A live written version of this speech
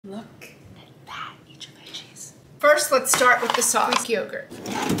Look at that, each of veggies. First, let's start with the sauce. Greek yogurt.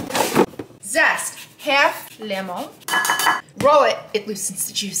 Zest, half lemon. Roll it, it loosens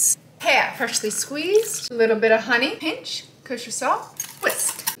the juice. Half freshly squeezed, a little bit of honey, pinch, kosher salt,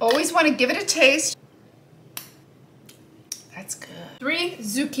 twist. Always want to give it a taste. That's good. 3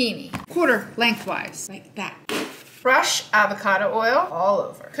 zucchini, quarter lengthwise, like that. Fresh avocado oil all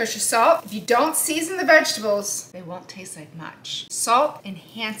over. Kosher salt. If you don't season the vegetables, they won't taste like much. Salt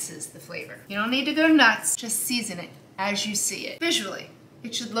enhances the flavor. You don't need to go nuts, just season it as you see it. Visually,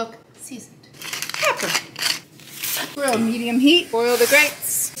 it should look seasoned. Pepper. Grill medium heat, boil the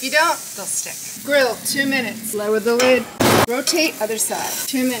grapes. If you don't, they'll stick. Grill 2 minutes, lower the lid. Rotate other side,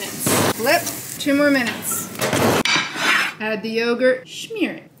 2 minutes. Flip, 2 more minutes. Add the yogurt,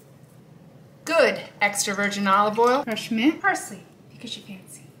 smear it. Good extra virgin olive oil, fresh mint, parsley, because you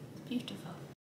fancy. Beautiful.